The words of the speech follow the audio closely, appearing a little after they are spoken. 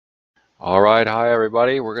All right, hi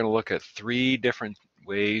everybody. We're going to look at 3 different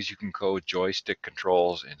ways you can code joystick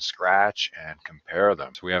controls in Scratch and compare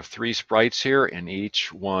them. So we have 3 sprites here and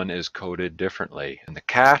each one is coded differently. In the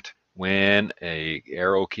cat, when a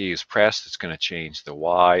arrow key is pressed, it's going to change the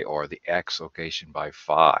Y or the X location by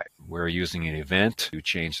 5. We're using an event to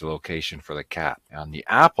change the location for the cat. On the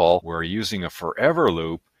apple, we're using a forever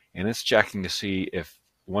loop and it's checking to see if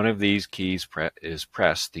one of these keys is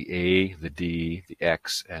pressed, the A, the D, the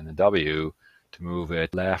X, and the W, to move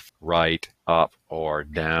it left, right, up, or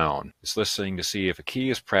down. It's listening to see if a key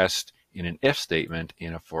is pressed in an if statement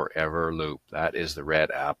in a forever loop. That is the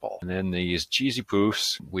red apple. And then these cheesy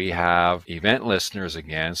poofs, we have event listeners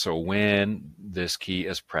again. So when this key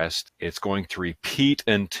is pressed, it's going to repeat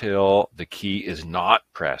until the key is not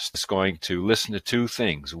pressed. It's going to listen to 2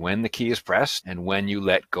 things: when the key is pressed and when you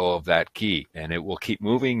let go of that key. And it will keep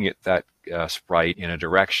moving that sprite in a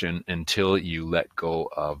direction until you let go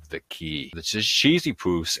of the key. The cheesy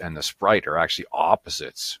poofs and the sprite are actually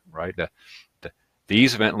opposites, right?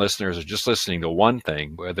 These event listeners are just listening to one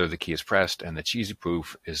thing, whether the key is pressed, and the cheesy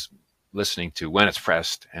poof is listening to when it's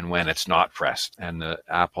pressed and when it's not pressed. And the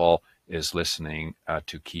apple is listening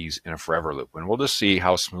to keys in a forever loop. And we'll just see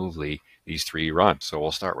how smoothly these 3 run. So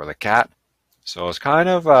we'll start with a cat. So it's kind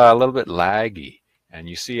of a little bit laggy. And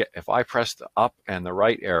you see, if I press the up and the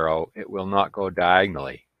right arrow, it will not go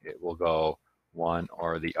diagonally. It will go one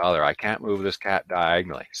or the other. I can't move this cat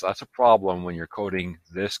diagonally. So that's a problem when you're coding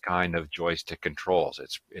this kind of joystick controls.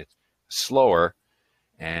 It's slower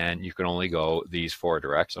and you can only go these 4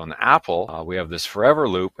 directions. On the apple, we have this forever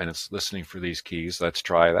loop and it's listening for these keys. Let's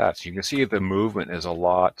try that. So you can see the movement is a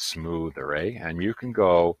lot smoother, eh? And you can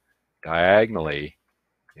go diagonally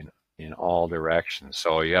in all directions.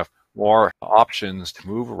 So you have more options to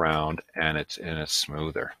move around and it's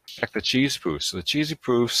smoother. Check the cheese poofs. So the cheesy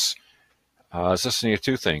poofs is listening to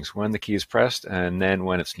 2 things: when the key is pressed and then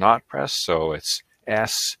when it's not pressed. So it's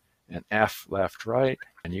S and F left, right.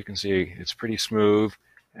 And you can see it's pretty smooth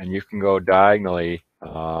and you can go diagonally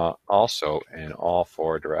also in all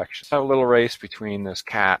 4 directions. Let's have a little race between this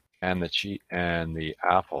cat and the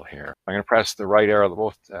apple here. I'm going to press the right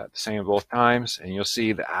arrow the same both times, and you'll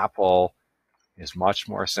see the apple is much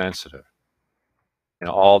more sensitive in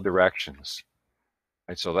all directions.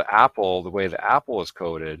 Right? So the way the apple is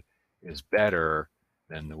coded is better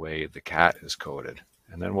than the way the cat is coded.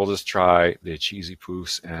 And then we'll just try the cheesy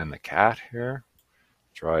poofs and the cat here.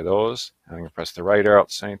 Try those. I'm going to press the right arrow at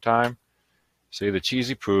the same time. See, the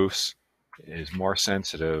cheesy poofs is more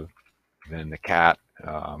sensitive than the cat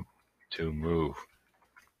to move.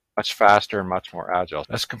 Much faster and much more agile.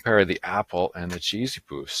 Let's compare the apple and the cheesy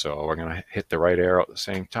poofs. So we're going to hit the right arrow at the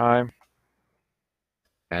same time.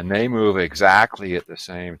 And they move exactly at the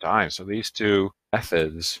same time. So these 2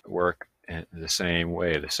 methods work in the same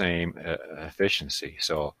way, the same efficiency.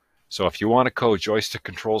 So if you want to code joystick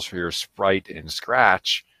controls for your sprite in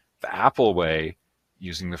Scratch, the apple way,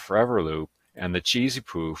 using the forever loop, and the cheesy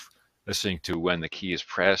poof, listening to when the key is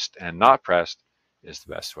pressed and not pressed, is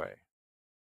the best way.